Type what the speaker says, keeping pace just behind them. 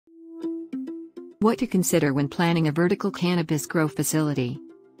What to consider when planning a vertical cannabis grow facility.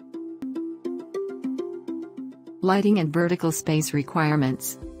 Lighting and vertical space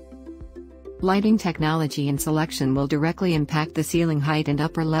requirements. Lighting technology and selection will directly impact the ceiling height and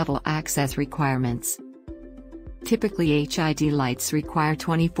upper level access requirements. Typically HID lights require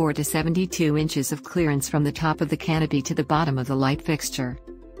 24 to 72 inches of clearance from the top of the canopy to the bottom of the light fixture.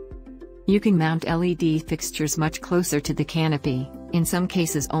 You can mount LED fixtures much closer to the canopy, in some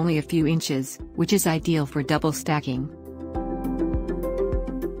cases only a few inches, which is ideal for double stacking.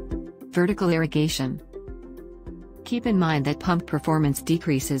 Vertical irrigation. Keep in mind that pump performance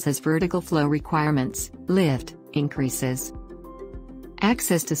decreases as vertical flow requirements, lift, increases.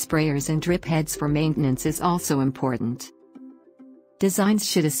 Access to sprayers and drip heads for maintenance is also important. Designs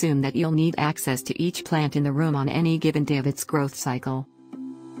should assume that you'll need access to each plant in the room on any given day of its growth cycle.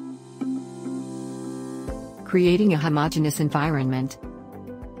 Creating a homogeneous environment.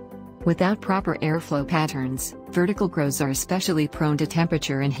 Without proper airflow patterns, vertical grows are especially prone to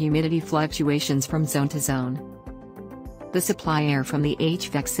temperature and humidity fluctuations from zone to zone. The supply air from the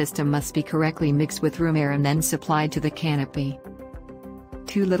HVAC system must be correctly mixed with room air and then supplied to the canopy.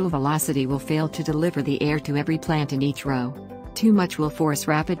 Too little velocity will fail to deliver the air to every plant in each row. Too much will force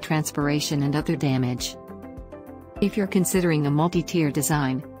rapid transpiration and other damage. If you're considering a multi-tier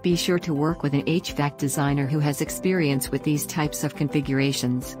design, be sure to work with an HVAC designer who has experience with these types of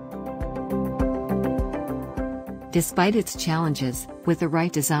configurations. Despite its challenges, with the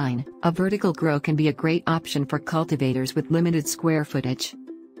right design, a vertical grow can be a great option for cultivators with limited square footage.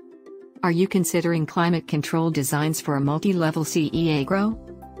 Are you considering climate-controlled designs for a multi-level CEA grow?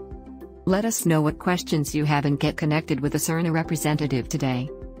 Let us know what questions you have and get connected with a Surna representative today.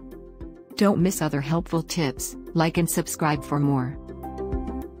 Don't miss other helpful tips, like and subscribe for more.